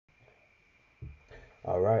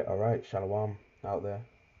All right, Shalom out there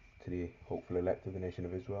to the hopeful elect of the nation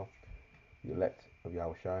of Israel, the elect of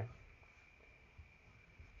Yahushai,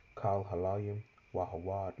 Kal Halayim,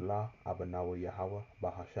 Wahawad La, Abanawa Yahweh,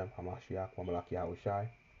 Bahashem Hamashiach, Wamalak Yahushai,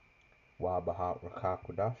 Wa Baha Rakha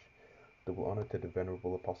Kodash. Double honor to the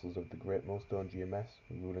venerable apostles of the great millstone GMS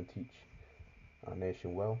who rule and teach our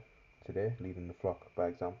nation well today, leading the flock by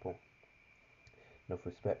example. Enough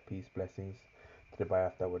respect, peace, blessings to the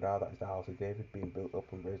Bayaf Dawadah, that is the house of David, being built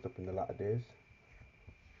up and raised up in the latter days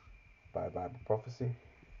by Bible prophecy.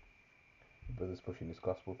 Brothers pushing this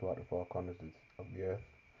gospel throughout the four corners of the earth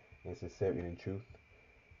in sincerity and in truth.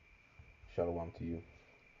 Shalom to you.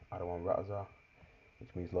 Adawan Ratazar,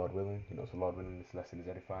 which means Lord willing. So Lord willing, this lesson is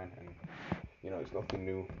edifying, and it's nothing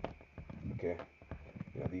new. Okay,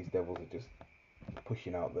 these devils are just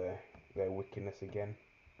pushing out their wickedness again.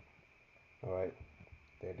 All right,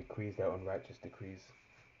 their decrees, their unrighteous decrees.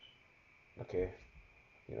 Okay,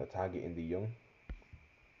 targeting the young.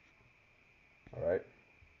 All right,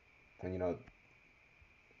 and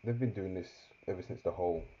they've been doing this ever since the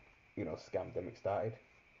whole scamdemic started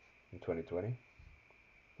in 2020.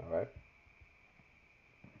 All right,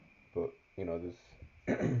 but there's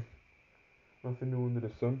nothing new under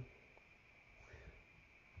the sun.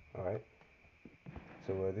 All right.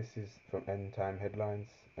 So this is from End Time Headlines,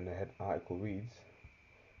 and the head article reads: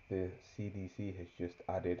 the CDC has just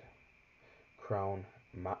added Crown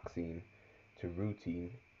vaccine to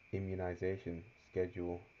routine immunization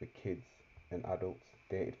schedule for kids and adults,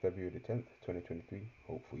 dated February the 10th, 2023.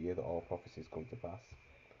 Hopeful year that all prophecies come to pass.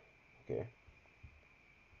 Okay.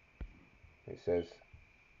 It says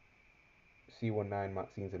C19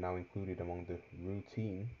 vaccines are now included among the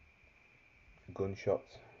routine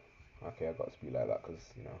gunshots. Okay, I got to speak like that because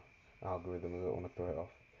algorithm, I don't want to throw it off.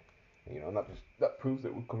 And that proves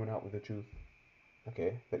that we're coming out with the truth.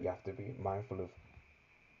 Okay, that you have to be mindful of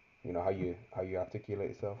how you articulate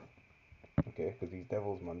yourself. Okay, because these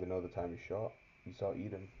devils, man, they know the time is short. You saw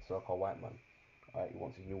Edom, so-called white man. Alright, he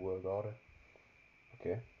wants his new world order.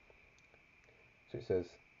 Okay, so it says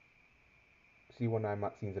C19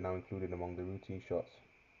 vaccines are now included among the routine shots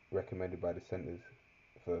recommended by the centers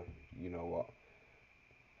for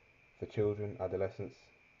for children, adolescents,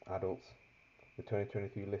 adults. The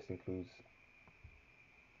 2023 list includes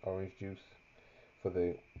orange juice for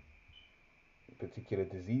the particular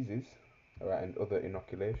diseases, alright, and other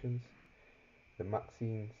inoculations. The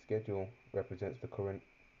vaccine schedule represents the current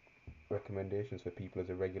recommendations for people as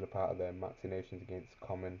a regular part of their vaccinations against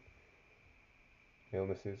common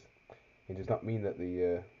illnesses. It does not mean that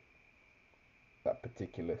the that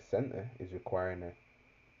particular center is requiring a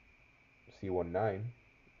C19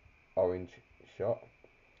 orange shot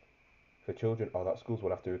for children, or that schools will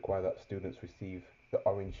have to require that students receive the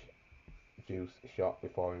orange juice shot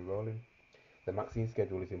before enrolling. The vaccine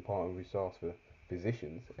schedule is an important resource for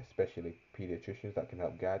physicians, especially pediatricians, that can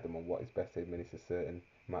help guide them on what is best to administer certain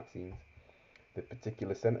vaccines. The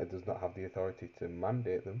particular center does not have the authority to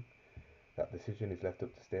mandate them. That decision is left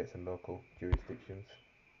up to states and local jurisdictions.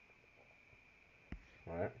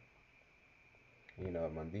 Alright?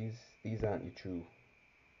 Man, these aren't your true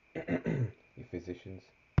your physicians.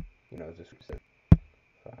 As the scripture says.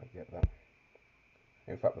 So I get that.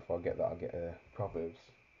 In fact, before I get that, I'll get Proverbs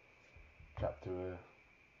chapter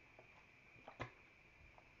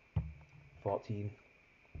 14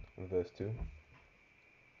 and verse 2.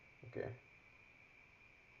 Okay.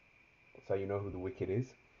 That's how you know who the wicked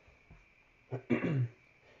is.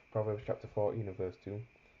 Proverbs chapter 14 and verse 2.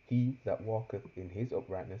 He that walketh in his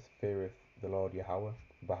uprightness feareth the Lord Yahweh,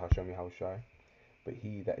 Bahashem Yahushai. But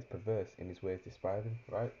he that is perverse in his ways despise him.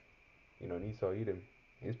 Right? And Esau Edom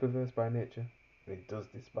is perverse by nature, but he does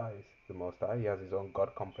despise the Most High. He has his own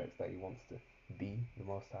God complex that he wants to be the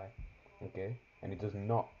Most High. Okay? And he does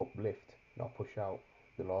not uplift nor push out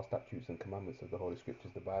the law, statutes, and commandments of the Holy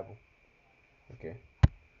Scriptures, the Bible. Okay?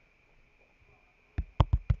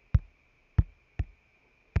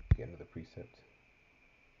 Get another precept.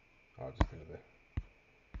 Oh, just another.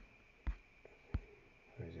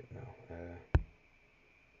 Where is it now?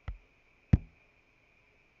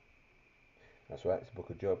 That's right, it's the book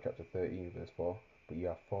of Job, chapter 13, verse 4. But you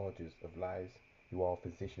are forgers of lies, you are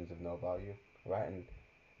physicians of no value. Right? And,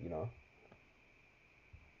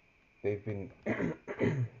 they've been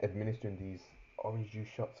administering these orange juice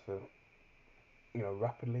shots for,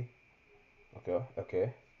 rapidly.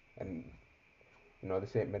 Okay. And,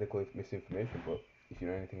 this ain't medical misinformation, but if you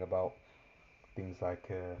know anything about things like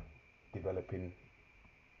developing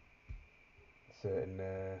certain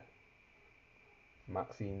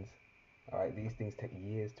vaccines, alright, these things take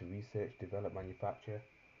years to research, develop, manufacture,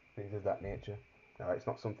 things of that nature. Alright, it's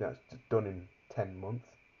not something that's just done in 10 months.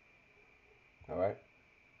 All right.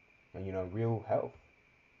 And real health.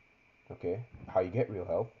 Okay. How you get real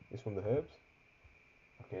health is from the herbs.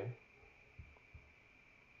 Okay.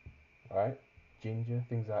 All right. Ginger,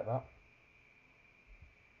 things like that.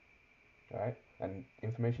 All right. And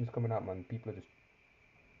information's coming out, man. People are just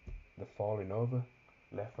they're falling over,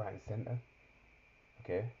 left, right, and center.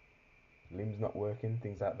 Okay. Limbs not working,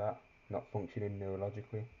 things like that. Not functioning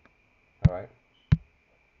neurologically. All right.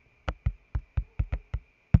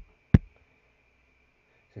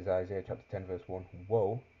 This is Isaiah chapter 10, verse 1.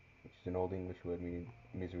 Woe, which is an old English word meaning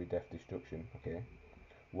misery, death, destruction. Okay.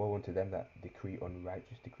 Woe unto them that decree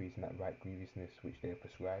unrighteous decrees and that right grievousness which they have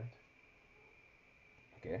prescribed.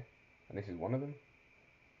 Okay. And this is one of them.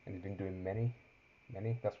 And he's been doing many,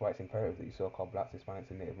 many. That's why it's imperative that you so-called blacks, Hispanics,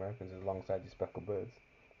 and Native Americans, alongside your speckled birds,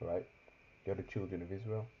 right? They're the children of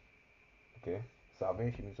Israel. Okay.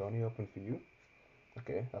 Salvation is only open for you.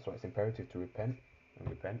 Okay. That's why it's imperative to repent and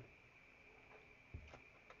repent.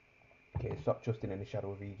 Okay. Stop trusting in the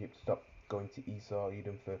shadow of Egypt. Stop going to Esau,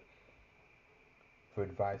 Edom for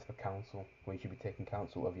advice, for counsel, when you should be taking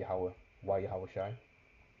counsel of Yahweh. Why Yahweh shy?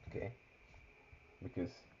 Okay. Because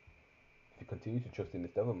if you continue to trust in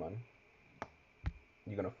this devil, man,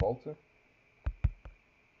 you're gonna falter.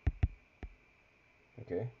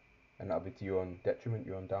 Okay. And that'll be to your own detriment,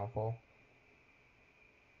 your own downfall.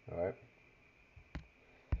 Alright.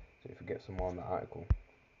 So if you get some more on the article,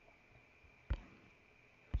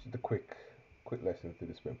 just a quick lesson through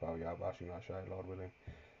the Spirit Power Yahweh Shai, Lord willing.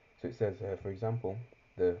 So it says, for example,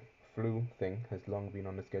 the flu thing has long been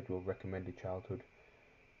on the schedule of recommended childhood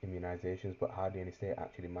immunizations, but hardly any state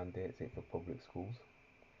actually mandates it for public schools.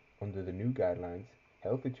 Under the new guidelines,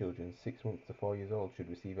 healthy children 6 months to 4 years old should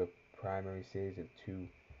receive a primary series of 2,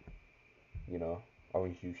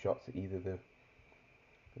 orange juice shots, either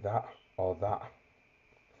that or that,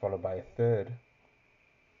 followed by a third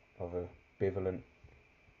of a bivalent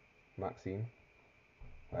vaccine.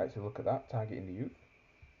 Right, so look at that, targeting the youth.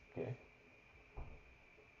 Okay.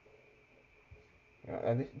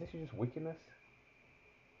 And this is just wickedness,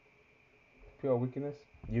 pure wickedness.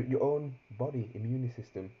 Your own body immune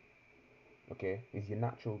system, okay, is your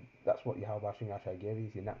natural. That's what Yahweh Bashing Ashai gave you,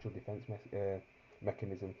 is your natural defense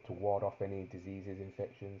mechanism to ward off any diseases,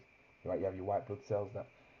 infections. Right, you have your white blood cells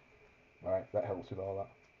that helps with all that.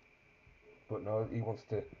 But no, he wants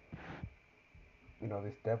to,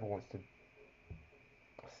 this devil wants to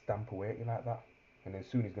stamp away at you like that, and then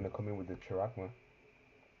soon he's gonna come in with the charagma,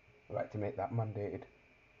 right, to make that mandated.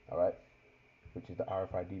 All right, which is the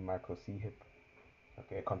RFID micro C-hip.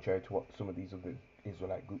 Okay, contrary to what some of these other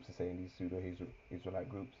Israelite groups are saying, these pseudo Israelite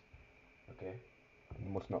groups. Okay, you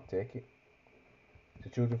must not take it. So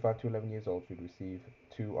children 5 to 11 years old should receive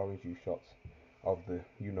 2 orange juice shots of the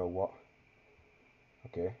you know what.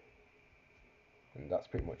 Okay, and that's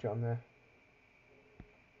pretty much on there.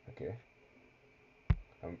 Okay,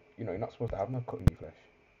 you're not supposed to have no cut in your flesh.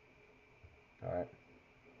 All right,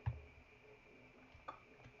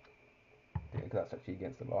 because that's actually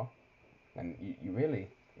against the law, and you really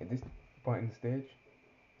at this point in the stage,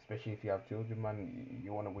 especially if you have children, man,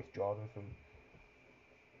 you want to withdraw them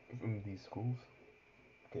from these schools.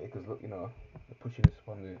 Okay, because look, they're pushing this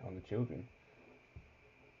on the children,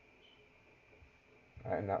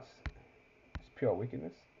 right, and it's pure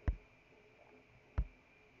wickedness.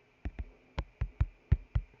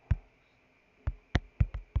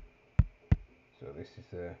 So this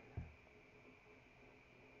is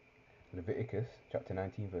Leviticus chapter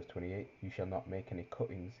 19, verse 28. You shall not make any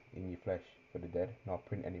cuttings in your flesh for the dead, nor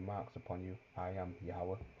print any marks upon you. I am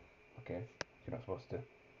Yahweh. Okay, so you're not supposed to,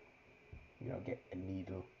 get a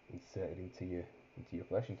needle inserted into your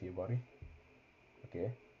flesh, into your body.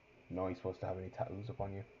 Okay, nor are you supposed to have any tattoos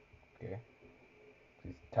upon you. Okay,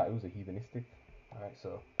 because tattoos are heathenistic. All right,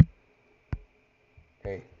 so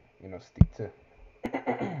hey, stick to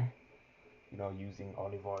using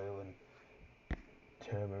olive oil and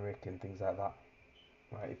turmeric and things like that.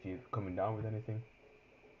 Right, if you're coming down with anything.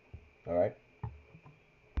 All right.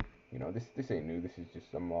 This ain't new. This is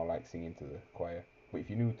just I'm more like singing to the choir. But if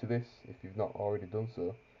you're new to this, if you've not already done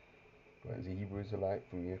so, right, as a Hebrew Israelite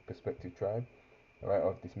from your prospective tribe, all right,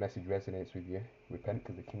 or if this message resonates with you, repent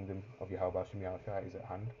because the kingdom of Yahweh Shem Yahushua is at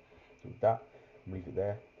hand. So with that, I'm leave it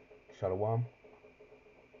there. Shalom.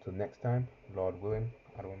 Till next time, Lord willing,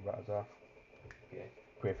 Adonai Ba'azah. Okay.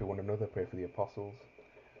 Pray for one another. Pray for the apostles.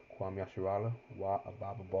 Kwam Yasharala. Wa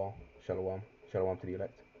Ababa Shalom. Shalom to the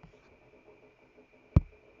elect.